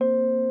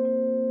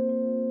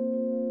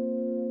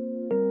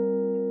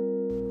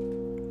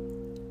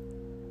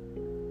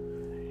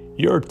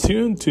You're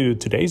tuned to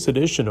today's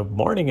edition of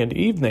Morning and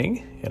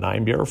Evening, and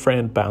I'm your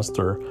friend,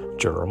 Pastor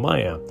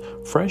Jeremiah.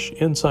 Fresh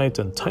insight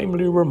and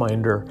timely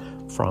reminder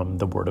from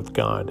the Word of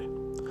God.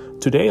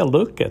 Today, a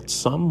look at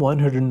Psalm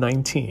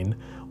 119,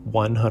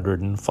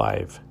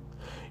 105.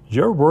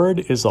 Your word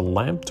is a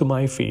lamp to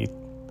my feet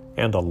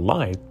and a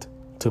light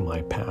to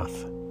my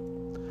path.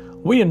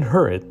 We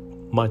inherit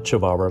much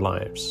of our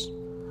lives.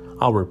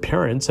 Our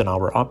parents and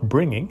our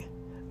upbringing,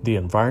 the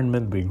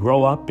environment we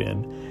grow up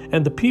in,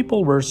 and the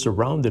people we're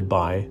surrounded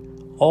by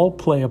all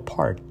play a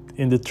part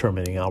in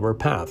determining our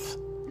path.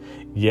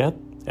 Yet,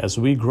 as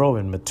we grow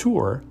and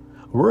mature,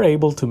 we're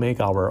able to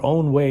make our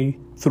own way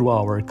through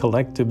our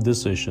collective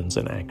decisions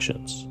and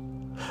actions.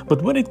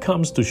 But when it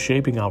comes to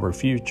shaping our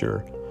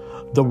future,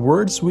 the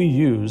words we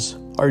use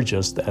are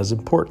just as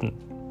important.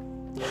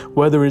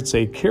 Whether it's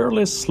a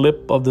careless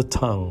slip of the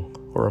tongue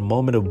or a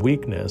moment of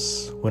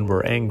weakness when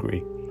we're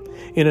angry,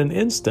 in an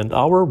instant,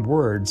 our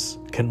words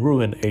can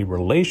ruin a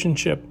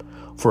relationship,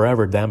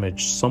 forever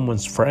damage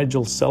someone's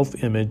fragile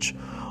self-image,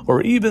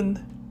 or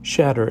even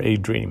shatter a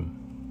dream.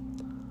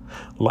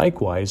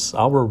 Likewise,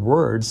 our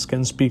words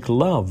can speak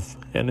love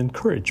and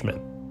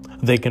encouragement.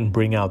 They can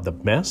bring out the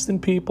best in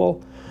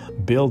people,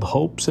 build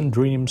hopes and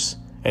dreams,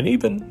 and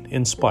even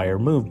inspire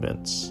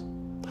movements.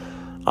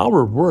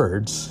 Our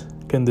words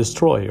can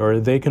destroy or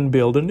they can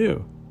build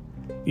anew,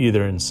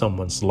 either in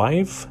someone's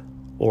life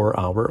or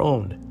our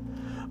own.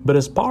 But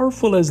as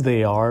powerful as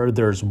they are,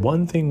 there's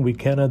one thing we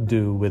cannot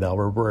do with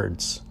our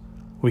words.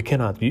 We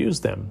cannot use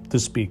them to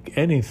speak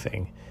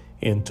anything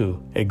into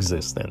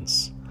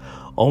existence.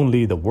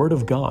 Only the Word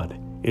of God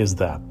is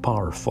that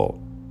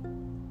powerful.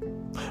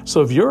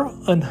 So if you're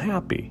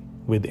unhappy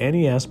with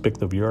any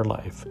aspect of your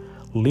life,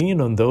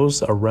 lean on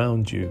those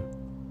around you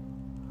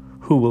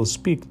who will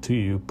speak to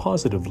you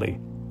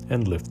positively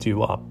and lift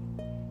you up.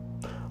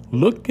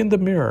 Look in the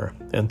mirror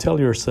and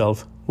tell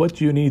yourself what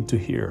you need to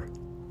hear.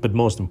 But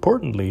most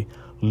importantly,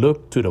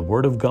 look to the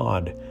Word of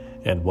God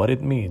and what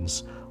it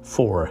means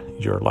for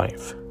your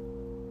life.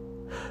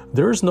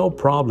 There is no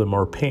problem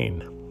or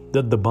pain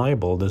that the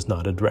Bible does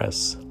not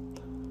address.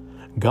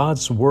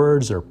 God's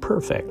words are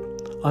perfect,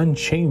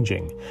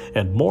 unchanging,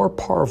 and more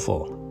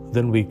powerful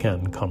than we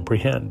can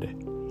comprehend.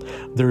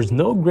 There is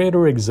no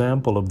greater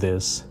example of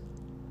this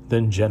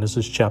than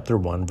Genesis chapter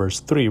 1, verse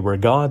 3, where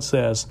God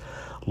says,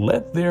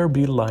 "Let there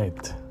be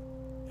light,"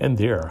 and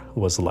there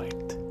was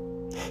light.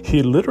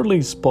 He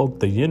literally spoke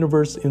the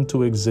universe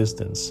into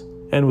existence,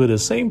 and with the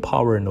same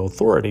power and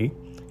authority,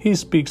 He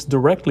speaks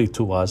directly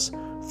to us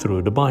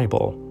through the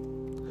Bible.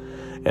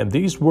 And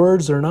these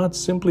words are not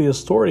simply a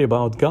story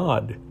about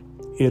God.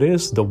 It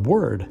is the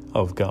Word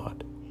of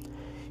God.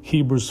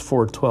 Hebrews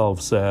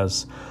 4:12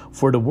 says,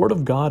 "For the Word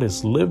of God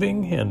is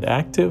living and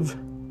active,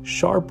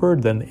 sharper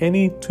than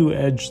any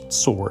two-edged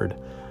sword,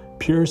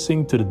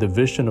 piercing to the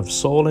division of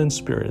soul and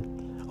spirit,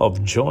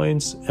 of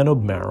joints and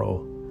of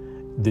marrow,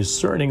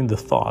 discerning the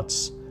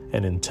thoughts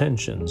and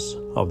intentions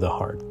of the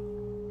heart."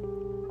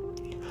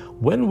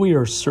 When we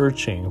are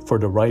searching for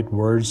the right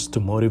words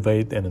to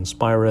motivate and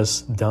inspire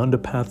us down the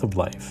path of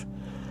life,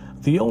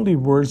 the only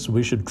words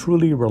we should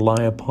truly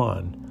rely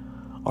upon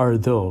are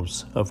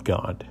those of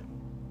God.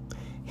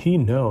 He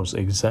knows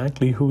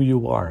exactly who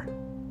you are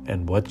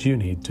and what you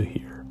need to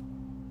hear.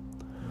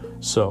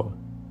 So,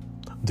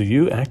 do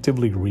you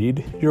actively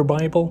read your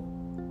Bible?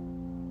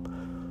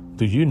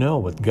 Do you know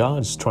what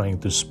God's trying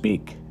to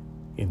speak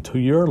into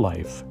your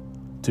life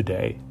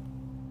today?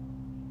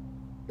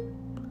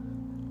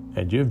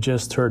 And you've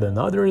just heard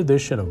another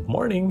edition of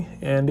Morning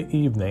and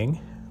Evening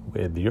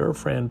with your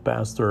friend,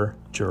 Pastor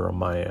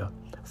Jeremiah.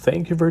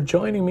 Thank you for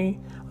joining me.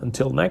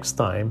 Until next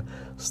time,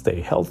 stay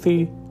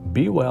healthy,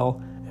 be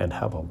well, and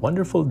have a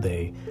wonderful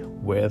day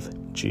with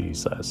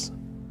Jesus.